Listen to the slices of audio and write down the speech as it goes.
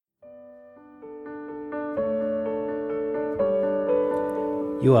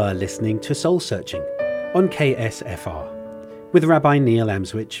You are listening to Soul Searching on KSFR with Rabbi Neil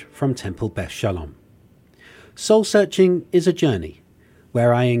Amswich from Temple Beth Shalom. Soul Searching is a journey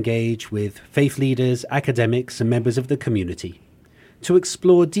where I engage with faith leaders, academics and members of the community to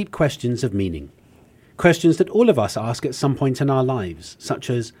explore deep questions of meaning. Questions that all of us ask at some point in our lives, such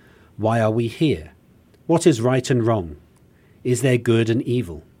as, why are we here? What is right and wrong? Is there good and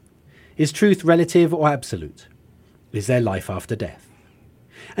evil? Is truth relative or absolute? Is there life after death?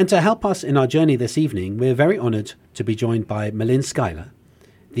 And to help us in our journey this evening, we're very honoured to be joined by Malin Schuyler,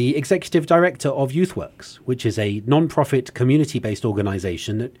 the Executive Director of YouthWorks, which is a non-profit community-based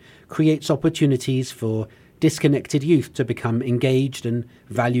organisation that creates opportunities for disconnected youth to become engaged and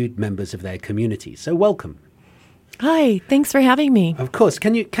valued members of their community. So welcome. Hi, thanks for having me. Of course.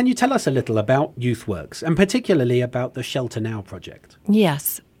 Can you tell us a little about YouthWorks and particularly about the Shelter Now project?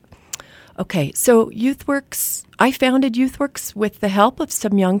 Yes. Okay, so YouthWorks, I founded YouthWorks with the help of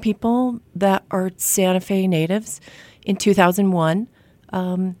some young people that are Santa Fe natives in 2001,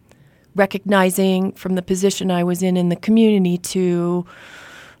 recognizing from the position I was in the community to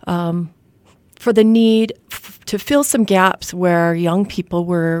for the need to fill some gaps where young people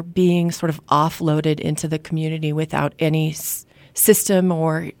were being sort of offloaded into the community without any system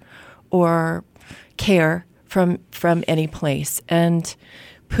or care from any place, and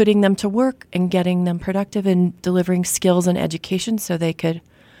putting them to work and getting them productive and delivering skills and education so they could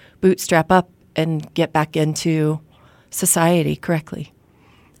bootstrap up and get back into society correctly.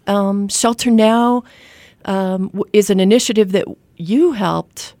 Shelter Now is an initiative that you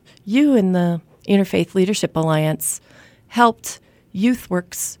and the Interfaith Leadership Alliance helped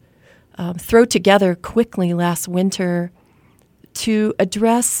YouthWorks throw together quickly last winter to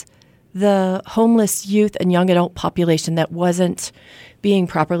address the homeless youth and young adult population that wasn't being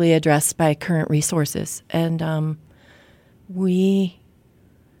properly addressed by current resources. And we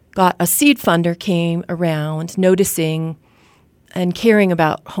got a seed funder came around noticing and caring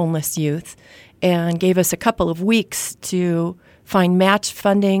about homeless youth and gave us a couple of weeks to find match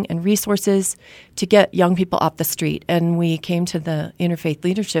funding and resources to get young people off the street. And we came to the Interfaith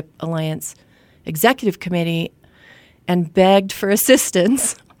Leadership Alliance Executive Committee and begged for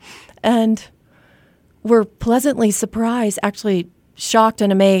assistance and were pleasantly surprised, actually shocked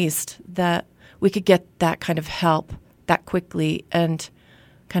and amazed that we could get that kind of help that quickly, and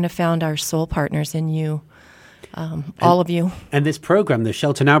kind of found our soul partners in you, all of you. And this program, the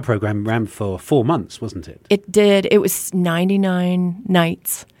Shelter Now program, ran for 4 months, wasn't it? It did. It was 99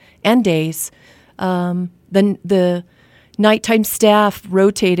 nights and days. The nighttime staff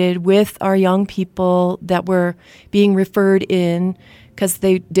rotated with our young people that were being referred in because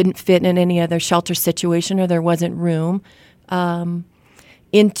they didn't fit in any other shelter situation or there wasn't room,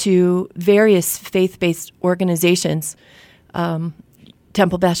 into various faith-based organizations,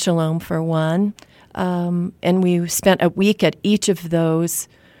 Temple Beth Shalom for one, and we spent a week at each of those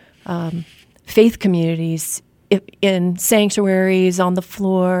faith communities in sanctuaries, on the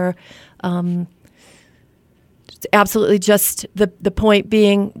floor, absolutely just the point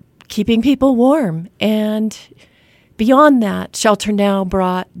being keeping people warm. And beyond that, Shelter Now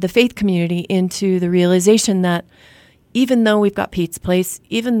brought the faith community into the realization that even though we've got Pete's Place,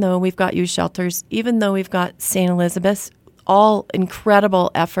 even though we've got youth shelters, even though we've got St. Elizabeth's, all incredible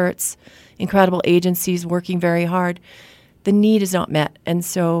efforts, incredible agencies working very hard, the need is not met. And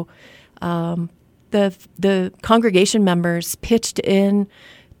so the congregation members pitched in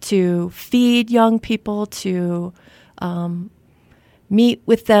to feed young people, to meet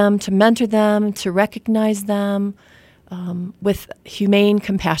with them, to mentor them, to recognize them with humane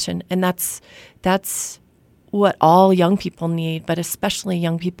compassion. And that's what all young people need, but especially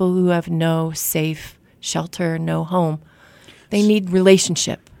young people who have no safe shelter, no home. They need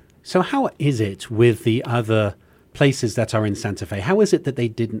relationship. So how is it with the other places that are in Santa Fe? How is it that they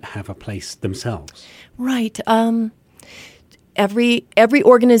didn't have a place themselves? Right. Every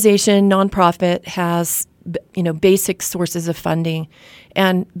organization, nonprofit, has basic sources of funding,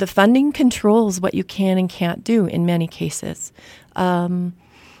 and the funding controls what you can and can't do in many cases.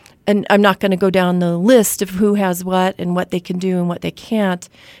 And I'm not going to go down the list of who has what and what they can do and what they can't,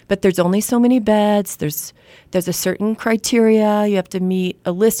 but there's only so many beds. There's a certain criteria. You have to meet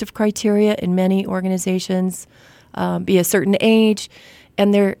a list of criteria in many organizations, be a certain age,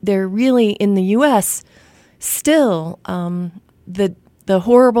 and they're really, in the U.S., still the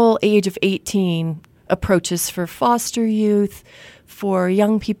horrible age of 18 approaches for foster youth, for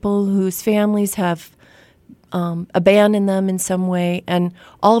young people whose families have abandon them in some way, and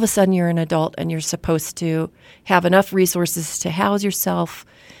all of a sudden you're an adult and you're supposed to have enough resources to house yourself,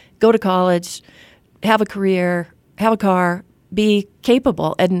 go to college, have a career, have a car, be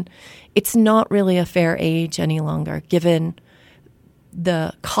capable. And it's not really a fair age any longer, given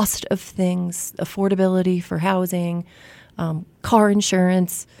the cost of things, affordability for housing, car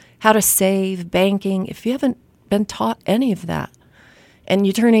insurance, how to save, banking. If you haven't been taught any of that and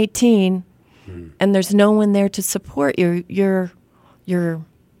you turn 18 and there's no one there to support you, you're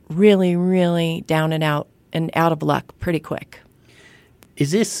really, really down and out of luck pretty quick.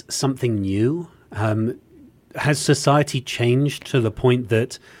 Is this something new? Has society changed to the point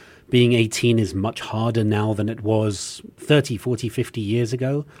that being 18 is much harder now than it was 30, 40, 50 years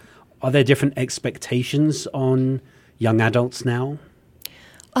ago? Are there different expectations on young adults now?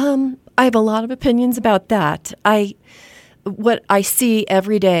 I have a lot of opinions about that. What I see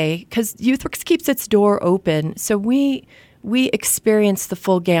every day, because YouthWorks keeps its door open, so we experience the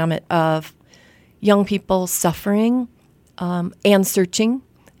full gamut of young people suffering and searching,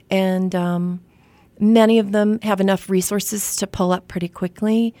 and many of them have enough resources to pull up pretty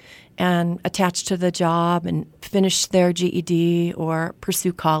quickly and attach to the job and finish their GED or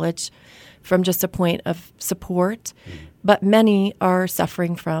pursue college from just a point of support. But many are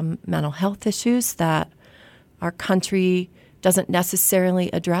suffering from mental health issues that our country doesn't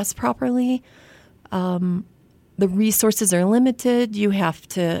necessarily address properly. The resources are limited. You have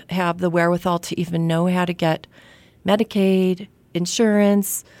to have the wherewithal to even know how to get Medicaid,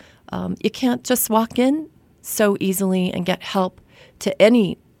 insurance. You can't just walk in so easily and get help to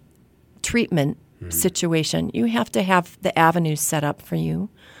any treatment situation. You have to have the avenues set up for you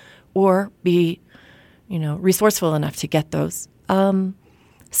or be, resourceful enough to get those.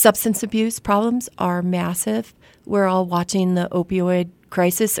 Substance abuse problems are massive. We're all watching the opioid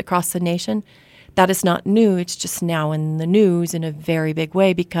crisis across the nation. That is not new. It's just now in the news in a very big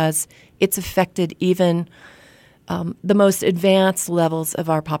way because it's affected even the most advanced levels of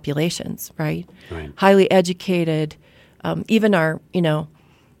our populations, right? Highly educated, even our,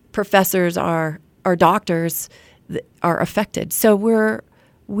 professors, our doctors are affected. So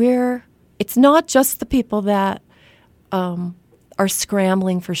it's not just the people that are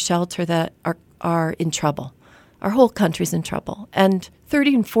scrambling for shelter that are in trouble. Our whole country's in trouble. And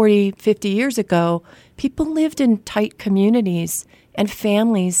 30 and 40, 50 years ago, people lived in tight communities and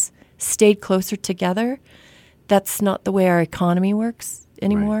families stayed closer together. That's not the way our economy works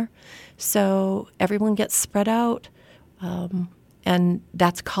anymore. Right. So everyone gets spread out, and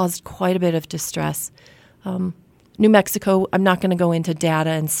that's caused quite a bit of distress. New Mexico, I'm not going to go into data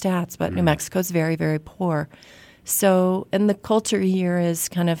and stats, but New Mexico is very, very poor. So, and the culture here is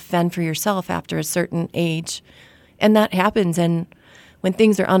kind of fend for yourself after a certain age. And that happens. And when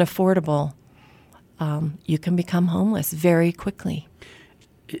things are unaffordable, you can become homeless very quickly.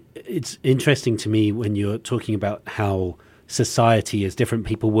 It's interesting to me when you're talking about how society as different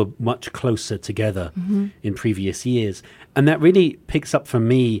people were much closer together in previous years. And that really picks up for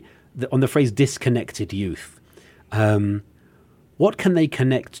me on the phrase disconnected youth. What can they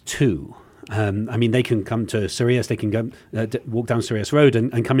connect to? They can come to Sirius, they can go walk down Sirius Road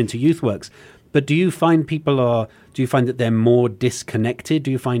and come into YouthWorks. But do you find that they're more disconnected?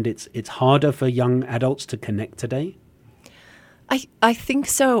 Do you find it's harder for young adults to connect today? I think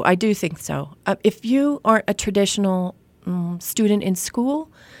so. I do think so. If you aren't a traditional student in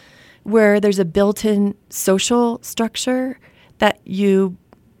school where there's a built-in social structure that you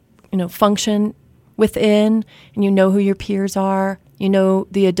function within, and you know who your peers are, you know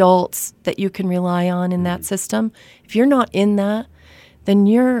the adults that you can rely on in that system. If you're not in that, then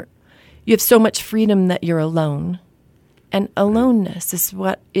you have so much freedom that you're alone. And aloneness is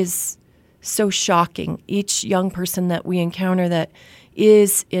what is so shocking. Each young person that we encounter that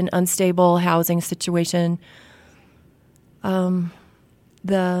is in unstable housing situation,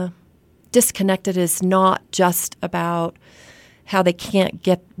 the disconnected is not just about how they can't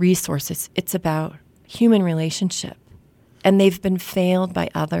get resources. It's about human relationship. And they've been failed by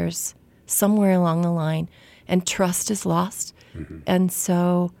others somewhere along the line, and trust is lost. And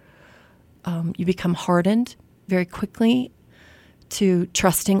so you become hardened very quickly to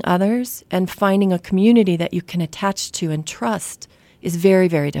trusting others, and finding a community that you can attach to and trust is very,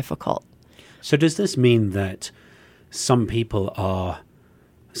 very difficult. So does this mean that some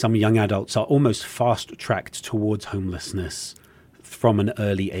young adults are almost fast-tracked towards homelessness from an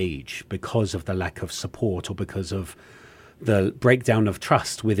early age because of the lack of support or because of the breakdown of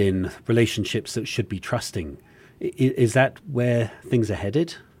trust within relationships that should be trusting? Is that where things are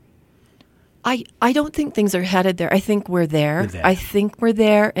headed? I don't think things are headed there. I think we're there. I think we're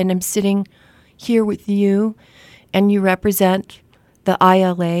there, and I'm sitting here with you, and you represent the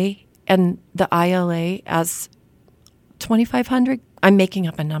ILA, and the ILA as 2,500. I'm making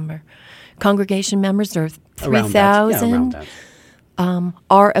up a number. congregation members, or Around that. Yeah, 3,000, around that.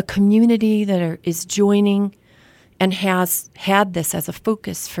 are a community that is joining and has had this as a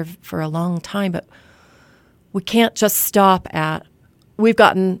focus for a long time. But we can't just stop at, we've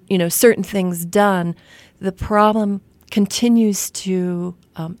gotten, certain things done. The problem continues to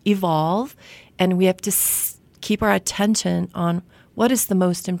evolve, and we have to keep our attention on what is the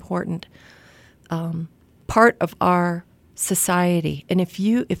most important part of our society. And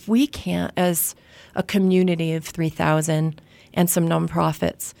if we can't, as a community of 3,000 and some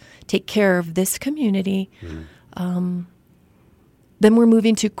nonprofits, take care of this community, then we're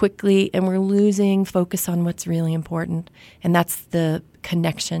moving too quickly and we're losing focus on what's really important, and that's the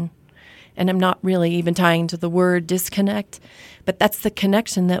connection. And I'm not really even tying to the word disconnect, but that's the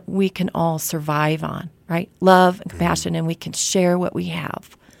connection that we can all survive on, right? Love and compassion, and we can share what we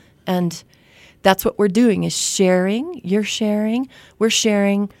have. And that's what we're doing, is sharing. You're sharing. We're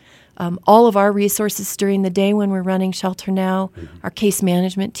sharing all of our resources during the day when we're running Shelter Now. Our case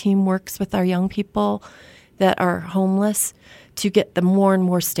management team works with our young people that are homeless to get them more and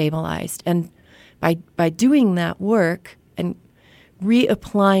more stabilized. And by doing that work and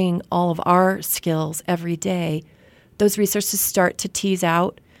reapplying all of our skills every day, those resources start to tease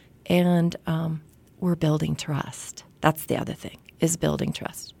out, and we're building trust. That's the other thing, is building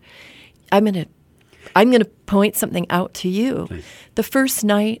trust. I'm gonna point something out to you. Please. The first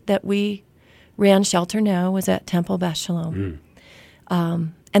night that we ran Shelter Now was at Temple Beth Shalom.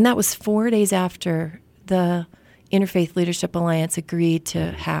 And that was 4 days after the Interfaith Leadership Alliance agreed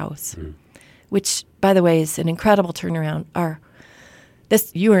to house, which, by the way, is an incredible turnaround.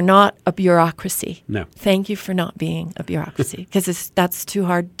 You are not a bureaucracy. No. Thank you for not being a bureaucracy, because that's too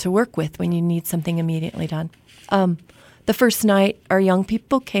hard to work with when you need something immediately done. The first night our young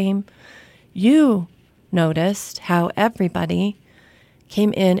people came, you noticed how everybody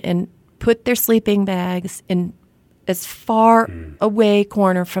came in and put their sleeping bags in as far away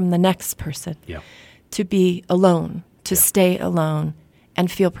corner from the next person, to be alone, to stay alone and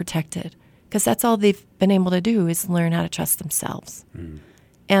feel protected. Because that's all they've been able to do, is learn how to trust themselves.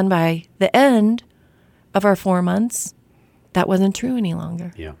 And by the end of our 4 months, that wasn't true any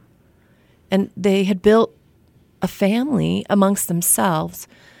longer. Yeah. And they had built a family amongst themselves,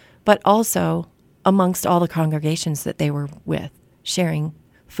 but also amongst all the congregations that they were with, sharing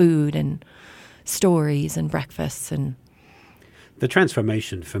food and stories and breakfasts. And the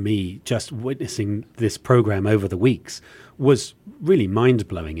transformation for me, just witnessing this program over the weeks, was really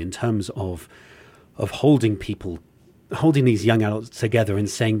mind-blowing in terms of holding these young adults together and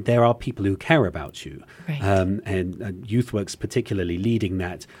saying there are people who care about you. Right. And YouthWorks particularly leading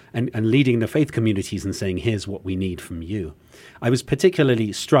that and leading the faith communities and saying, here's what we need from you. I was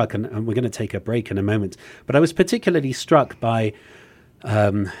particularly struck, and we're going to take a break in a moment, but I was particularly struck by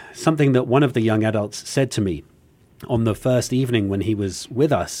something that one of the young adults said to me on the first evening when he was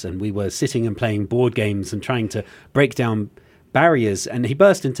with us, and we were sitting and playing board games and trying to break down barriers, and he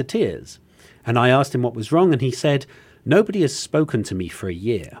burst into tears. And I asked him what was wrong, and he said, nobody has spoken to me for a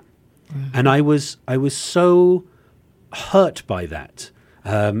year. And I was so hurt by that,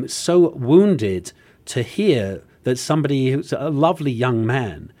 so wounded to hear that somebody who's a lovely young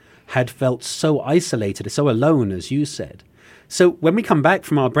man had felt so isolated, so alone, as you said. So when we come back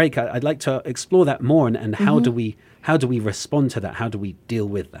from our break, I'd like to explore that more, and how do we respond to that? How do we deal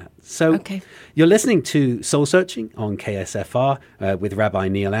with that? So You're listening to Soul Searching on KSFR with Rabbi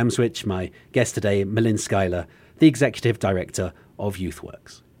Neil Amswich. My guest today, Malin Schuyler, the Executive Director of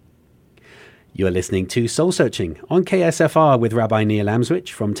YouthWorks. You're listening to Soul Searching on KSFR with Rabbi Neil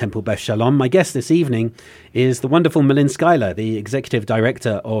Amswich from Temple Beth Shalom. My guest this evening is the wonderful Malin Schuyler, the Executive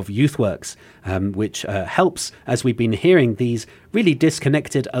Director of YouthWorks, which helps, as we've been hearing, these really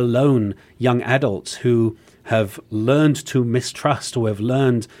disconnected, alone young adults who have learned to mistrust or have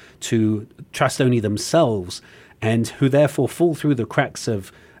learned to trust only themselves, and who therefore fall through the cracks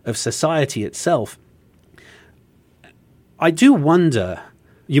of society itself. I do wonder,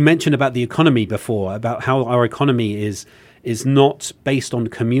 you mentioned about the economy before, about how our economy is not based on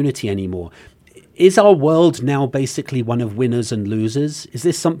community anymore. Is our world now basically one of winners and losers? Is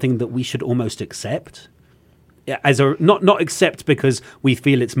this something that we should almost accept? Not accept because we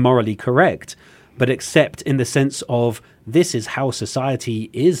feel it's morally correct, but accept in the sense of this is how society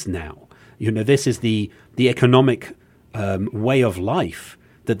is now. This is the economic way of life,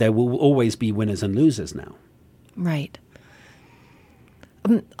 that there will always be winners and losers now. Right.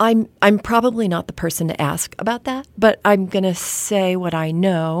 I'm probably not the person to ask about that, but I'm going to say what I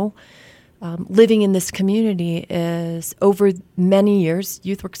know. Living in this community is over many years.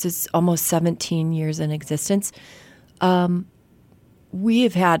 YouthWorks is almost 17 years in existence. We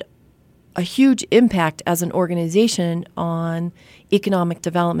have had a huge impact as an organization on economic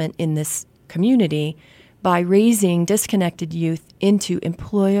development in this community by raising disconnected youth into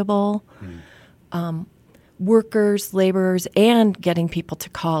employable workers, laborers, and getting people to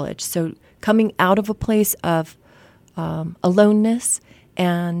college. So coming out of a place of aloneness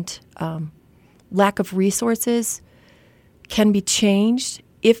and lack of resources can be changed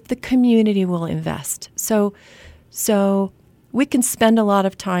if the community will invest. So we can spend a lot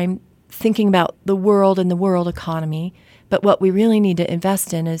of time thinking about the world and the world economy, but what we really need to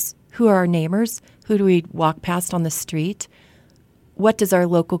invest in is who are our neighbors, who do we walk past on the street, what does our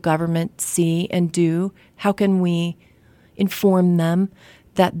local government see and do, how can we inform them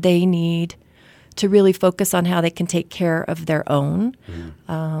that they need to really focus on how they can take care of their own.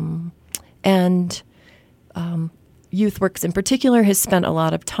 YouthWorks in particular has spent a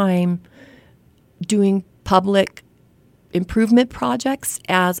lot of time doing public improvement projects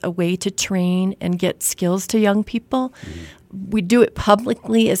as a way to train and get skills to young people. We do it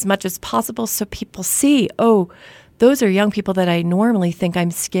publicly as much as possible so people see, oh, those are young people that I normally think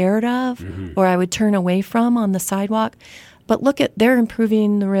I'm scared of or I would turn away from on the sidewalk. But look they're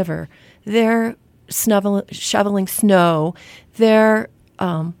improving the river. They're shoveling snow. They're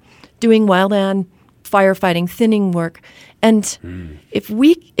doing wildland firefighting, thinning work. And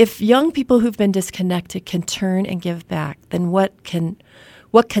if young people who've been disconnected can turn and give back, then what can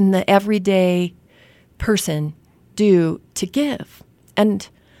the everyday person do to give? And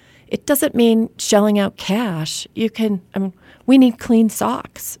it doesn't mean shelling out cash. We need clean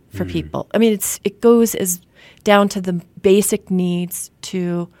socks for people. It goes as down to the basic needs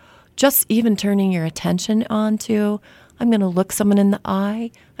to just even turning your attention onto, I'm going to look someone in the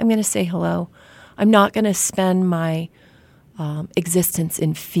eye. I'm going to say hello. I'm not going to spend my existence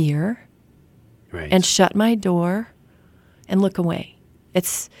in fear and shut my door and look away.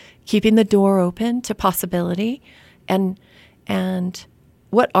 It's keeping the door open to possibility. And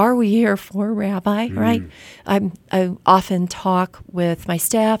what are we here for, Rabbi, right? I often talk with my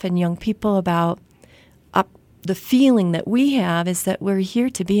staff and young people about the feeling that we have is that we're here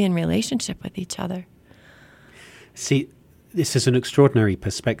to be in relationship with each other. See, this is an extraordinary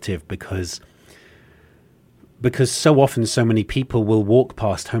perspective because so often so many people will walk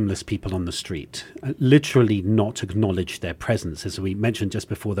past homeless people on the street, literally not acknowledge their presence. As we mentioned just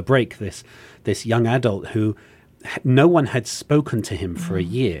before the break, this young adult who no one had spoken to him for a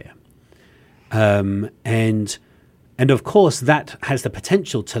year. And of course, that has the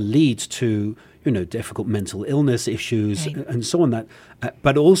potential to lead to difficult mental illness issues and so on,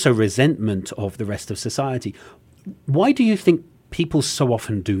 but also resentment of the rest of society. Why do you think people so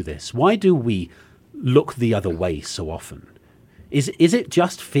often do this? Why do we look the other way so often? Is it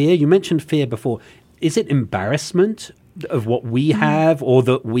just fear? You mentioned fear before. Is it embarrassment of what we have or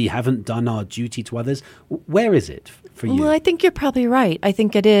that we haven't done our duty to others? Where is it for you? Well, I think you're probably right. I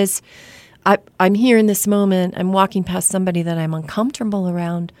think it is. I'm here in this moment. I'm walking past somebody that I'm uncomfortable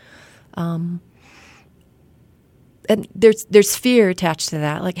around. And there's fear attached to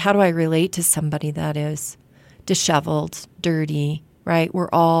that. Like, how do I relate to somebody that is disheveled, dirty, right? We're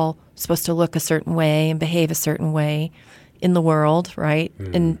all supposed to look a certain way and behave a certain way in the world, right?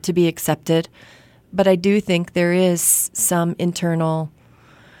 And to be accepted. But I do think there is some internal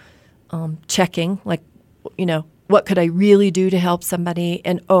checking, like, what could I really do to help somebody?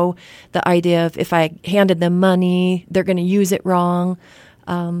 And, the idea of if I handed them money, they're going to use it wrong.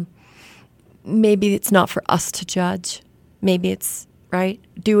 Maybe it's not for us to judge. Maybe it's, right?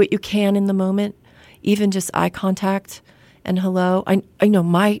 Do what you can in the moment, even just eye contact and hello. I know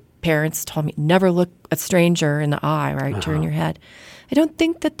my parents told me never look a stranger in the eye, right? Turn your head. I don't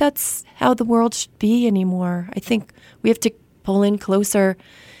think that that's how the world should be anymore. I think we have to pull in closer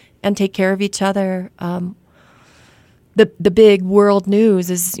and take care of each other. The big world news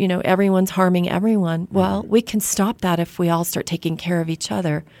is, everyone's harming everyone. Well, we can stop that if we all start taking care of each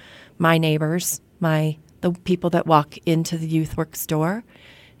other. My neighbors, the people that walk into the YouthWorks door.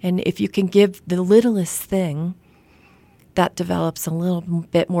 And if you can give the littlest thing, that develops a little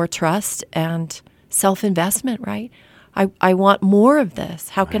bit more trust and self-investment, right? I want more of this.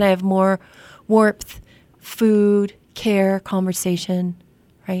 How can I have more warmth, food, care, conversation,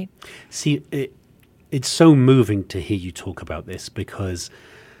 right? See, it's so moving to hear you talk about this because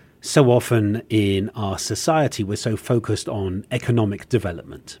so often in our society we're so focused on economic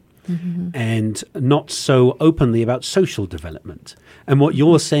development and not so openly about social development. And what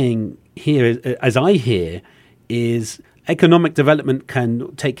you're saying here, as I hear, is economic development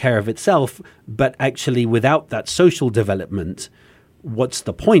can take care of itself, but actually without that social development, what's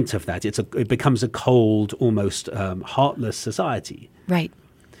the point of that? It becomes a cold, almost heartless society. Right.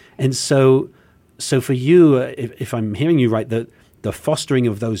 And so for you, if I'm hearing you right, the fostering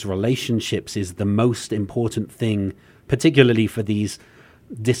of those relationships is the most important thing, particularly for these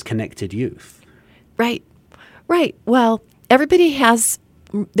disconnected youth. Right. Well, everybody has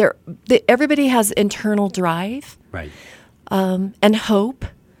internal drive, Right. and hope.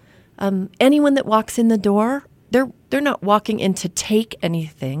 Anyone that walks in the door, they're not walking in to take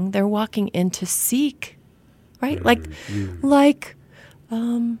anything. They're walking in to seek, right? Like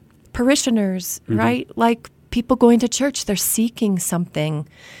parishioners, right? Like people going to church, they're seeking something,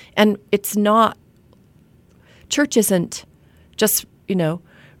 and it's not. Church isn't just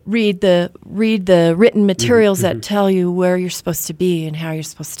read the written materials that tell you where you're supposed to be and how you're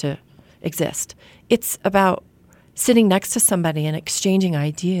supposed to exist. It's about sitting next to somebody and exchanging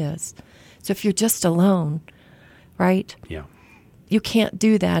ideas. So if you're just alone, right? Yeah. You can't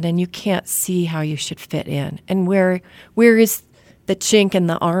do that, and you can't see how you should fit in. And where is the chink in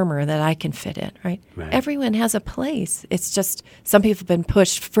the armor that I can fit in, right? Everyone has a place. It's just some people have been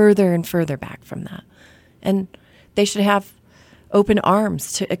pushed further and further back from that. And they should have open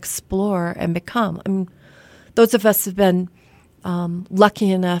arms to explore and become. I mean, those of us have been lucky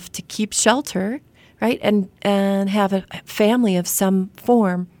enough to keep shelter, right, and have a family of some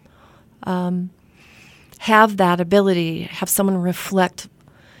form, have that ability, have someone reflect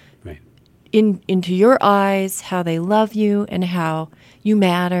into your eyes how they love you and how you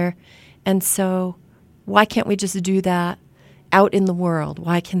matter. And so why can't we just do that out in the world?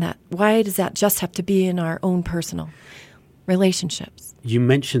 Why does that just have to be in our own personal relationships? You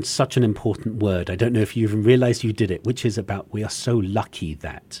mentioned such an important word. I don't know if you even realized you did it, which is about we are so lucky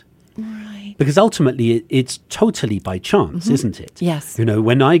that. Right. Because ultimately it's totally by chance, isn't it? Yes.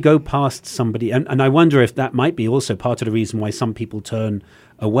 When I go past somebody, and I wonder if that might be also part of the reason why some people turn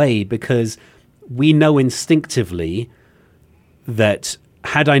away, because we know instinctively that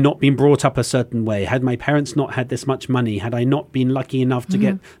had I not been brought up a certain way, had my parents not had this much money, had I not been lucky enough to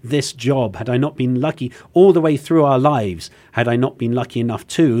get this job, had I not been lucky all the way through our lives, had I not been lucky enough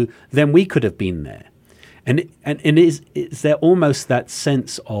too, then we could have been there. And is there almost that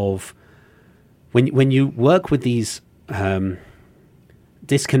sense of when you work with these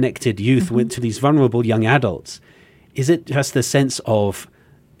disconnected youth, to these vulnerable young adults, is it just the sense of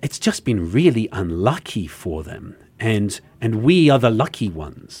it's just been really unlucky for them, and we are the lucky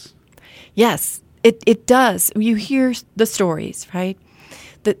ones? Yes, it does. You hear the stories, right?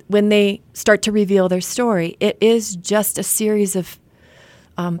 That when they start to reveal their story, it is just a series of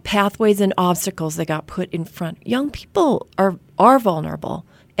pathways and obstacles that got put in front. Young people are vulnerable,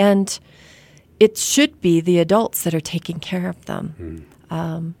 and it should be the adults that are taking care of them.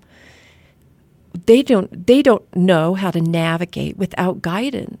 They don't know how to navigate without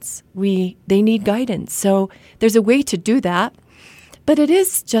guidance. They need guidance. So there's a way to do that, but it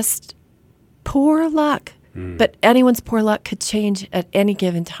is just poor luck. But anyone's poor luck could change at any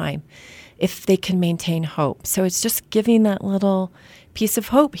given time if they can maintain hope. So it's just giving that little piece of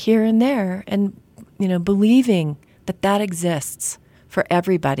hope here and there, and believing that exists for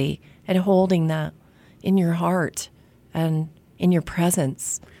everybody, and holding that in your heart and in your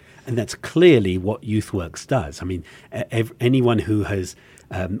presence. And that's clearly what YouthWorks does. I mean, anyone who has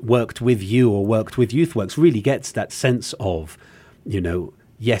worked with you or worked with YouthWorks really gets that sense of,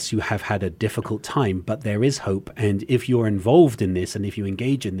 yes, you have had a difficult time, but there is hope. And if you're involved in this and if you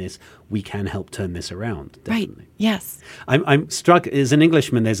engage in this, we can help turn this around. Definitely. Right. Yes. I'm struck, as an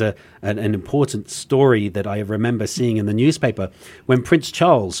Englishman, there's an important story that I remember seeing in the newspaper when Prince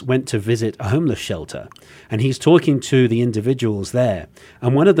Charles went to visit a homeless shelter, and he's talking to the individuals there.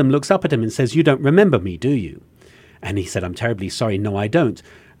 And one of them looks up at him and says, "You don't remember me, do you?" And he said, "I'm terribly sorry. No, I don't."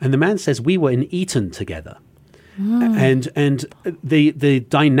 And the man says, "We were in Eton together." And the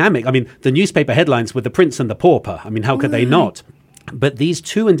dynamic, I mean, the newspaper headlines were the prince and the pauper. I mean, how could they not? But these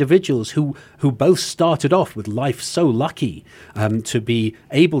two individuals who both started off with life so lucky to be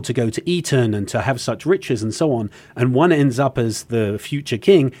able to go to Eton and to have such riches and so on, and one ends up as the future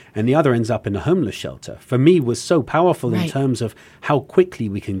king and the other ends up in a homeless shelter, for me was so powerful in terms of how quickly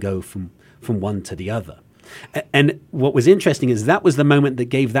we can go from one to the other. And what was interesting is that was the moment that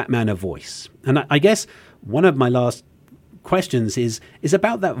gave that man a voice. And I guess one of my last questions is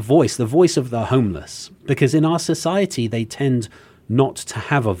about that voice, the voice of the homeless, because in our society they tend not to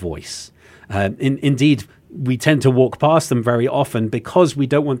have a voice. Indeed, we tend to walk past them very often because we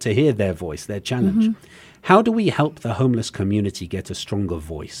don't want to hear their voice, their challenge. How do we help the homeless community get a stronger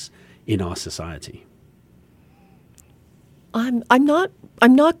voice in our society? I'm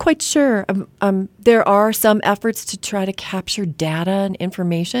not quite sure. There are some efforts to try to capture data and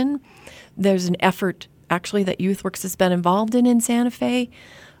information. There's an effort actually that YouthWorks has been involved in Santa Fe,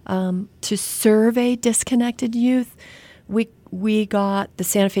 to survey disconnected youth. We got the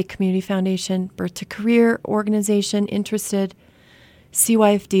Santa Fe Community Foundation, Birth to Career organization interested,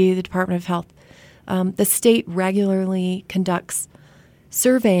 CYFD, the Department of Health. The state regularly conducts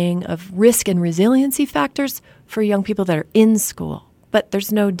surveying of risk and resiliency factors for young people that are in school, but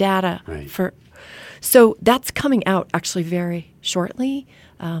there's no data for. So that's coming out actually very shortly.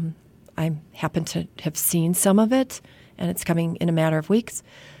 I happen to have seen some of it, and it's coming in a matter of weeks.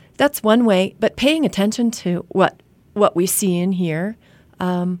 That's one way, but paying attention to what we see in here.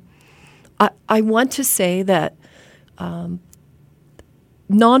 I want to say that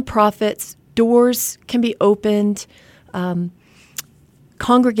nonprofits, doors can be opened.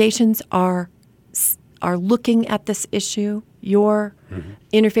 Congregations are looking at this issue. Your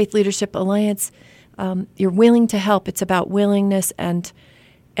Interfaith Leadership Alliance, you're willing to help. It's about willingness, and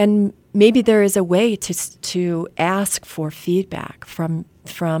maybe there is a way to ask for feedback from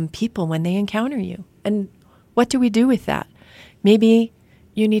people when they encounter you. And what do we do with that? Maybe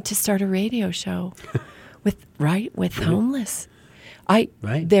you need to start a radio show with homeless.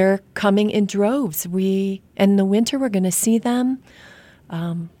 They're coming in droves. In the winter, we're going to see them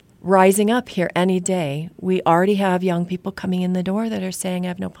rising up here any day. We already have young people coming in the door that are saying, I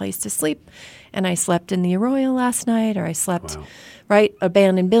have no place to sleep, and I slept in the Arroyo last night, or I slept,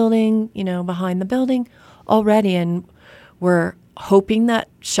 abandoned building, behind the building already. And we're hoping that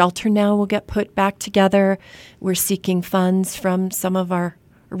Shelter Now will get put back together. We're seeking funds from some of our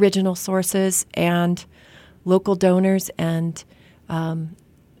original sources and local donors, and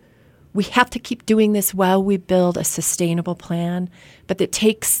we have to keep doing this while we build a sustainable plan, but it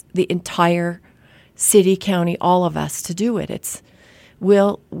takes the entire city, county, all of us to do it.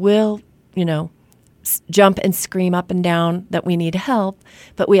 We'll jump and scream up and down that we need help,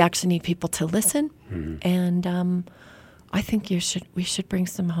 but we actually need people to listen. And I think we should bring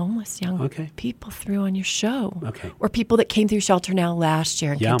some homeless young people through on your show. Or people that came through Shelter Now last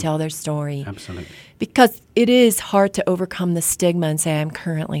year and can tell their story. Absolutely. Because it is hard to overcome the stigma and say, I'm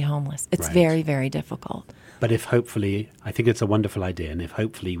currently homeless. It's very, very difficult. But if hopefully, I think it's a wonderful idea, and if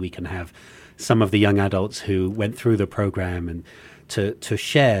hopefully we can have some of the young adults who went through the program and to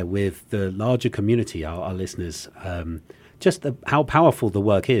share with the larger community, our listeners, just how powerful the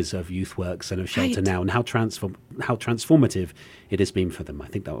work is of YouthWorks and of Shelter Now, and how transformative it has been for them. I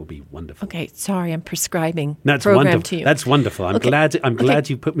think that would be wonderful. Okay, sorry, I'm prescribing That's program wonderful. to you. That's wonderful. I'm glad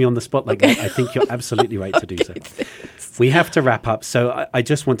you put me on the spot like that. I think you're absolutely right to do so. We have to wrap up, so I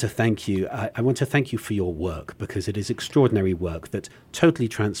just want to thank you. I want to thank you for your work, because it is extraordinary work that totally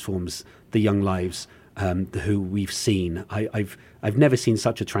transforms the young lives who we've seen. I've never seen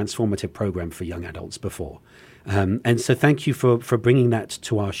such a transformative program for young adults before. And so thank you for bringing that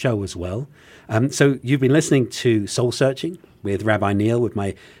to our show as well. So you've been listening to Soul Searching with Rabbi Neil, with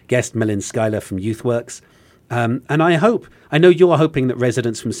my guest Mellin Schuyler from YouthWorks. And I know you're hoping that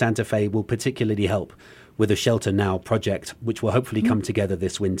residents from Santa Fe will particularly help with the Shelter Now project, which will hopefully come together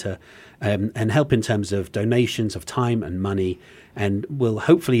this winter, and help in terms of donations of time and money. And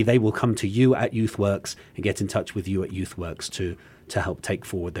hopefully they will come to you at YouthWorks and get in touch with you at YouthWorks to help take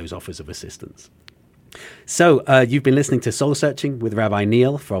forward those offers of assistance. So you've been listening to Soul Searching with Rabbi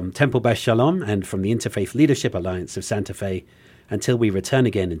Neil from Temple Beth Shalom and from the Interfaith Leadership Alliance of Santa Fe. Until we return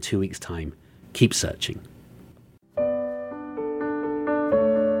again in 2 weeks' time, keep searching.